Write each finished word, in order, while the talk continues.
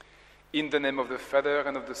In the name of the Father,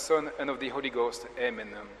 and of the Son, and of the Holy Ghost. Amen.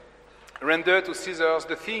 Render to Caesar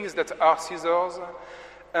the things that are Caesar's,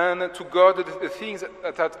 and to God the things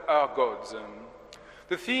that are God's.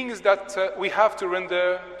 The things that we have to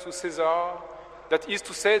render to Caesar, that is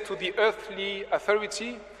to say to the earthly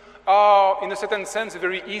authority, are in a certain sense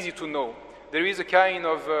very easy to know. There is a kind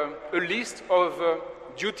of a list of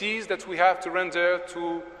duties that we have to render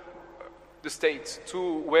to the state,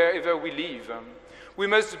 to wherever we live. We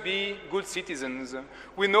must be good citizens.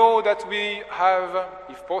 We know that we have,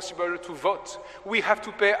 if possible, to vote. We have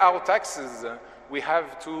to pay our taxes. We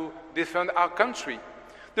have to defend our country.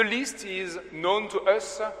 The list is known to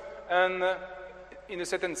us and, in a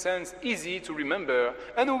certain sense, easy to remember.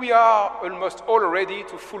 And we are almost all ready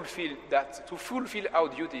to fulfill that, to fulfill our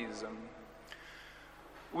duties.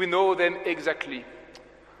 We know them exactly.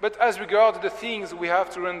 But as regards the things we have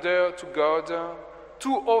to render to God,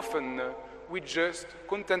 too often we just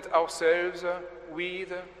content ourselves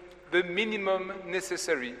with the minimum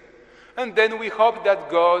necessary. And then we hope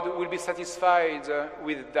that God will be satisfied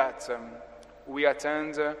with that. We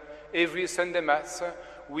attend every Sunday Mass.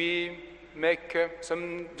 We make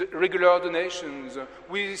some regular donations.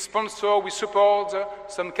 We sponsor, we support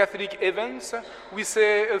some Catholic events. We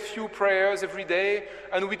say a few prayers every day,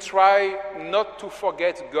 and we try not to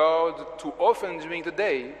forget God too often during the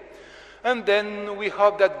day. And then we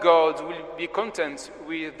hope that God will be content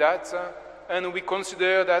with that, and we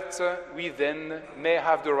consider that we then may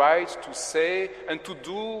have the right to say and to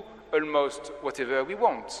do almost whatever we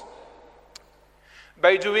want.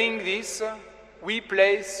 By doing this, we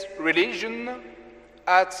place religion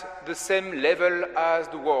at the same level as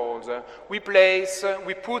the world. We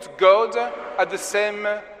put God at the same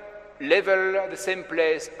level, the same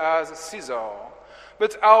place as Caesar.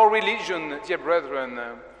 But our religion, dear brethren,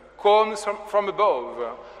 comes from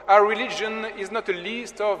above. Our religion is not a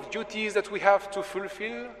list of duties that we have to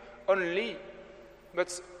fulfill only,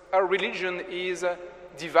 but our religion is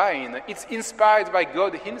divine. It's inspired by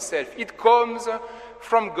God Himself. It comes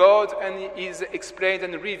from God and is explained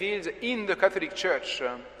and revealed in the Catholic Church.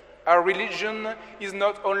 Our religion is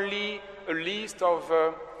not only a list of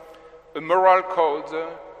a moral code,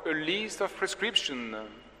 a list of prescription.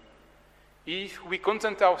 If we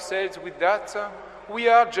content ourselves with that, we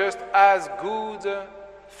are just as good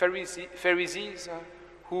Pharisees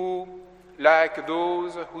who,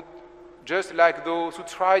 just like those who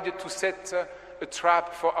tried to set a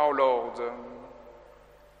trap for our Lord.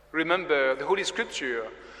 Remember the Holy Scripture.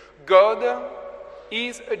 God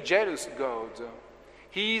is a jealous God.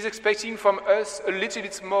 He is expecting from us a little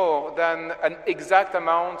bit more than an exact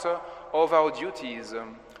amount of our duties.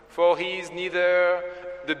 For He is neither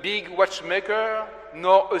the big watchmaker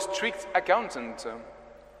nor a strict accountant.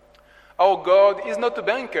 Our God is not a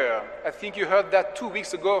banker. I think you heard that 2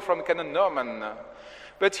 weeks ago from Canon Norman.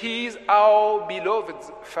 But He is our beloved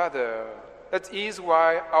Father. That is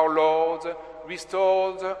why our Lord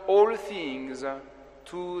restored all things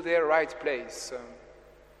to their right place.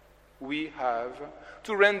 We have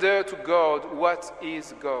to render to God what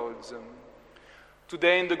is God's.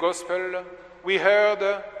 Today in the Gospel, we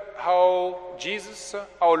heard how Jesus,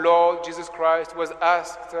 our Lord Jesus Christ, was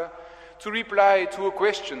asked to reply to a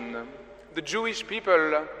question. The Jewish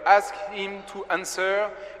people asked Him to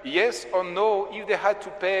answer yes or no if they had to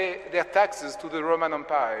pay their taxes to the Roman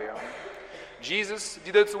Empire. Jesus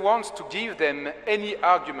didn't want to give them any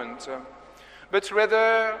argument, but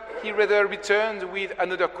He rather returned with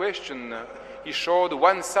another question. He showed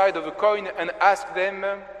one side of the coin and asked them,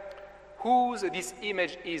 whose this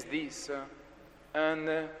image is this? And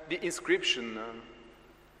the inscription.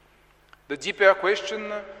 The deeper question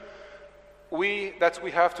that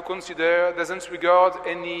we have to consider doesn't regard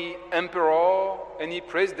any emperor, any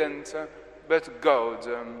president, but God.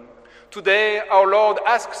 Today, our Lord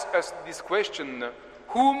asks us this question,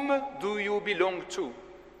 whom do you belong to?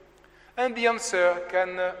 And the answer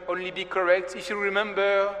can only be correct if you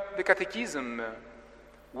remember the Catechism.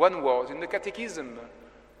 One word in the Catechism,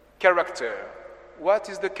 character. What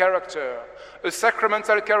is the character? A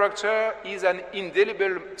sacramental character is an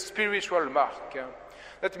indelible spiritual mark.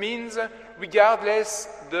 That means, regardless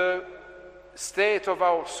the state of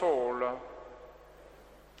our soul,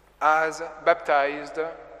 as baptized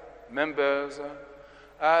members,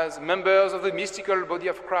 as members of the mystical body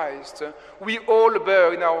of Christ, we all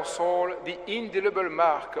bear in our soul the indelible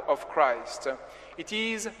mark of Christ. It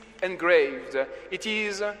is engraved, it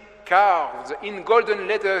is carved in golden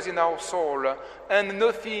letters in our soul, and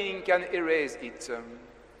nothing can erase it.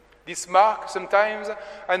 This mark sometimes,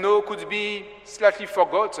 I know, could be slightly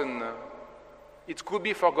forgotten. It could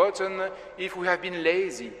be forgotten if we have been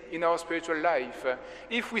lazy in our spiritual life,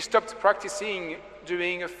 if we stopped practicing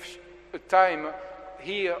during a time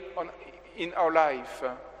here in our life.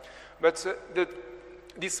 But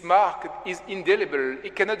this mark is indelible,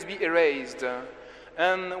 it cannot be erased.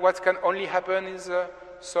 And what can only happen is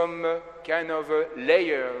some kind of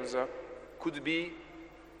layers could be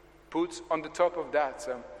put on the top of that.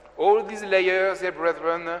 All these layers, dear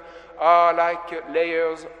brethren, are like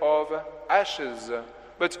layers of ashes.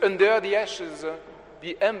 But under the ashes,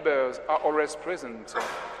 the embers are always present.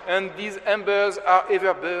 And these embers are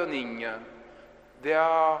ever burning.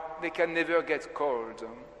 They can never get cold.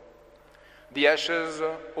 The ashes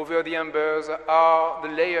over the embers are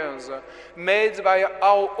the layers made by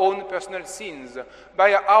our own personal sins,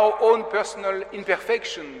 by our own personal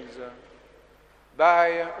imperfections,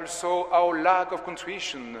 by also our lack of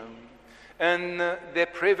contrition, and they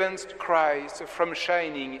prevent Christ from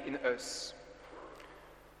shining in us.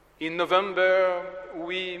 In November,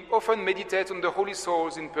 we often meditate on the holy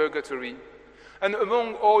souls in purgatory, and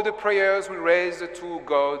among all the prayers we raise to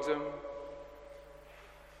God,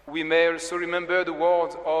 we may also remember the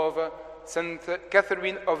words of Saint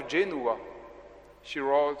Catherine of Genoa. She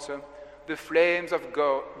wrote, "The flames of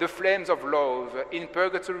God, the flames of love in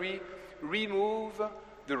purgatory remove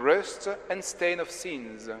the rust and stain of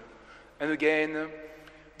sins." And again,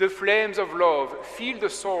 "The flames of love fill the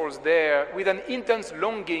souls there with an intense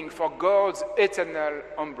longing for God's eternal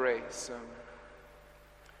embrace."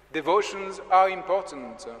 Devotions are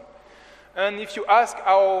important. And if you ask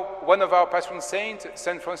one of our patron saints,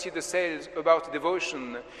 Saint Francis de Sales, about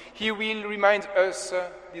devotion, he will remind us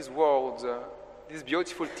these words, this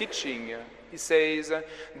beautiful teaching. He says,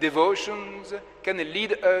 "Devotions can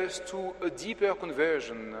lead us to a deeper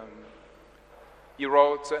conversion." He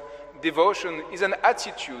wrote, "Devotion is an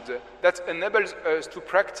attitude that enables us to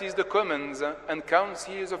practice the commands and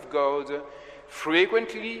counsels of God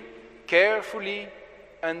frequently, carefully,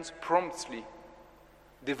 and promptly.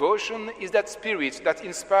 Devotion is that spirit that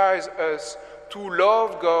inspires us to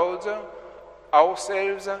love God,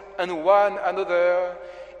 ourselves, and one another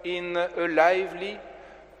in a lively,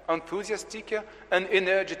 enthusiastic, and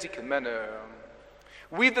energetic manner.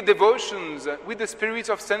 With the devotions, with the spirit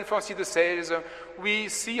of Saint Francis de Sales, we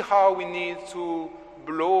see how we need to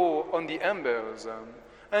blow on the embers,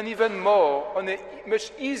 and even more, on a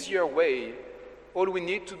much easier way. All we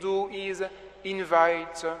need to do is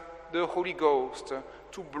invite the Holy Ghost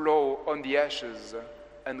to blow on the ashes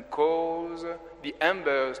and cause the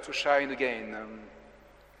embers to shine again.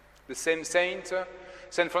 The same saint,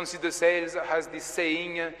 Saint Francis de Sales, has this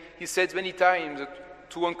saying, he said many times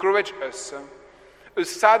to encourage us, "A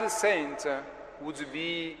sad saint would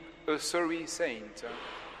be a sorry saint."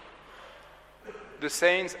 The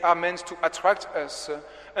saints are meant to attract us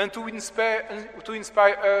and to inspire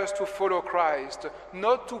us to follow Christ,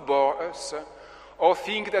 not to bore us, or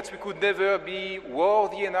think that we could never be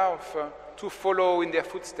worthy enough to follow in their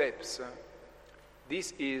footsteps.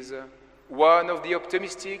 This is one of the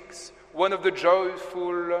optimistics, one of the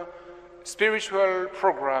joyful spiritual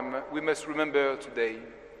program we must remember today.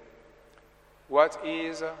 What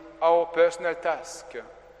is our personal task?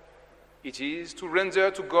 It is to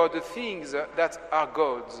render to God the things that are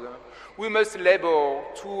God's. We must labor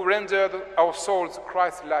to render our souls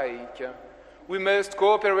Christ-like. We must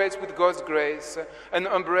cooperate with God's grace and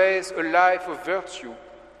embrace a life of virtue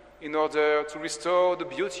in order to restore the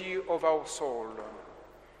beauty of our soul.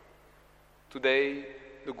 Today,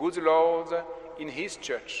 the good Lord in His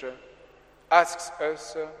church asks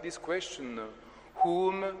us this question: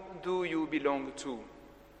 whom do you belong to?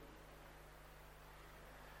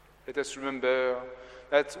 Let us remember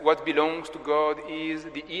that what belongs to God is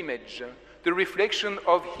the image, the reflection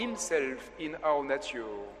of Himself in our nature,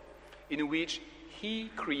 in which He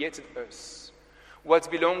created us.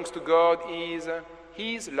 What belongs to God is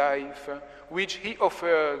His life, which He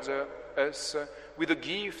offers us with the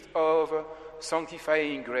gift of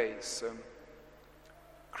sanctifying grace.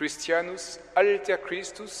 Christianus alter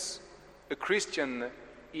Christus, a Christian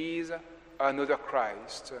is another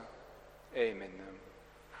Christ. Amen.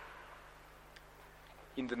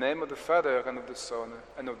 In the name of the Father, and of the Son,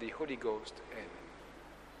 and of the Holy Ghost. Amen.